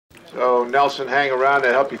So Nelson hang around to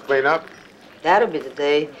help you clean up? That'll be the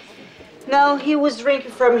day. No, he was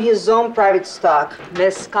drinking from his own private stock.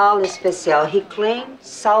 Mezcal Especial. He claimed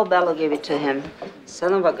Sal Bello gave it to him.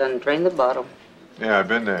 Son of a gun, drained the bottle. Yeah, I've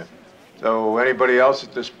been there. So anybody else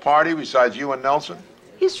at this party besides you and Nelson?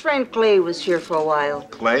 His friend Clay was here for a while.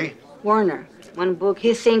 Clay? Warner. One book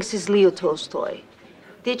he thinks is Leo Tolstoy.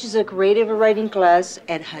 Teaches a creative writing class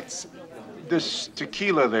at Hudson. This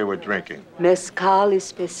tequila they were drinking. Mezcal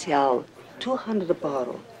Especial. 200 a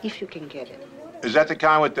bottle, if you can get it. Is that the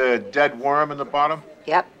kind with the dead worm in the bottom?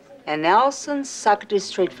 Yep. And Nelson sucked it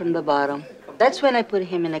straight from the bottom. That's when I put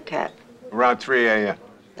him in a cab. Around 3 a.m.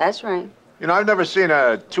 That's right. You know, I've never seen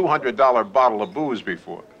a $200 bottle of booze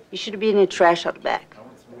before. You should be in the trash out back.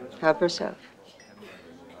 Help yourself.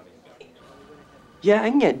 Yeah, I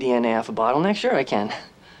can get DNA off a bottleneck. Sure, I can.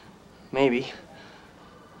 Maybe.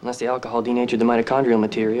 Unless the alcohol denatured the mitochondrial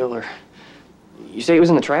material, or... You say it was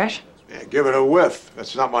in the trash? Yeah, give it a whiff.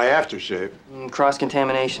 That's not my aftershave.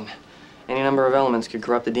 Cross-contamination. Any number of elements could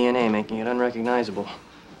corrupt the DNA, making it unrecognizable.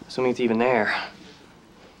 Assuming it's even there.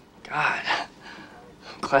 God.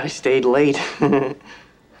 I'm glad I stayed late.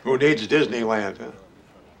 Who needs Disneyland, huh?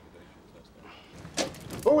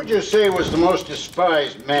 Who would you say was the most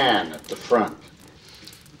despised man at the front?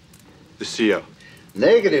 The CO.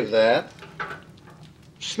 Negative that.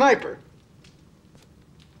 Sniper.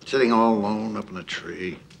 Sitting all alone up in a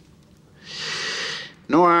tree.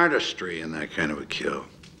 No artistry in that kind of a kill.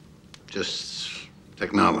 Just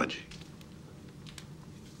technology.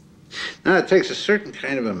 Now, it takes a certain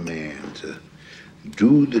kind of a man to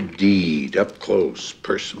do the deed up close,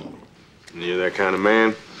 personal. You're that kind of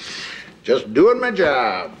man? Just doing my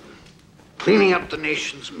job. Cleaning up the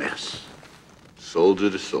nation's mess.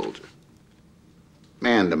 Soldier to soldier.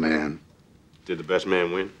 Man to man. Did the best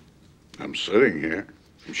man win? I'm sitting here.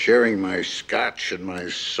 I'm sharing my scotch and my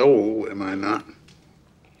soul, am I not?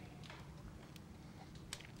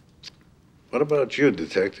 What about you,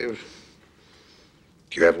 detective?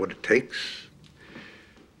 Do you have what it takes?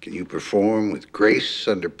 Can you perform with grace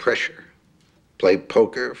under pressure? Play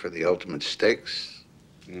poker for the ultimate stakes?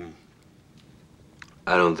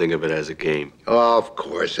 I don't think of it as a game. Oh, of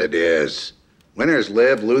course it is. Winners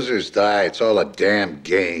live, losers die. It's all a damn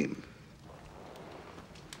game.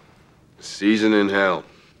 Season in hell.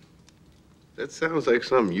 That sounds like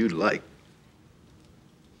something you'd like.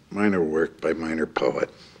 Minor work by minor poet.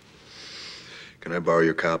 Can I borrow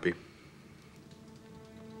your copy?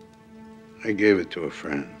 I gave it to a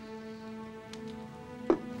friend.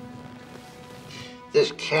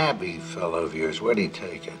 This cabbie fellow of yours, where'd he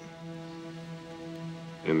take it?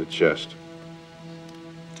 In the chest.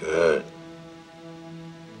 Good.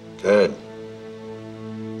 Good.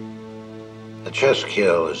 The chest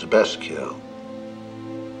kill is the best kill.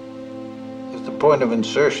 If the point of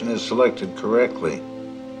insertion is selected correctly,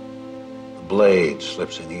 the blade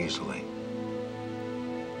slips in easily,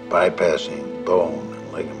 bypassing bone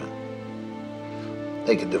and ligament.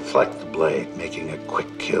 They can deflect the blade, making a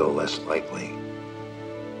quick kill less likely.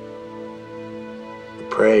 The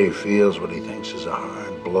prey feels what he thinks is a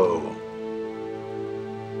hard blow.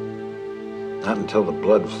 Not until the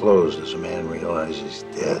blood flows does a man realize he's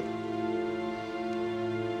dead.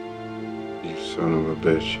 You son of a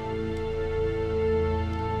bitch.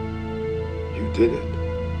 You did it.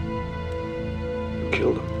 You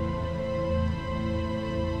killed him.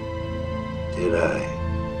 Did I?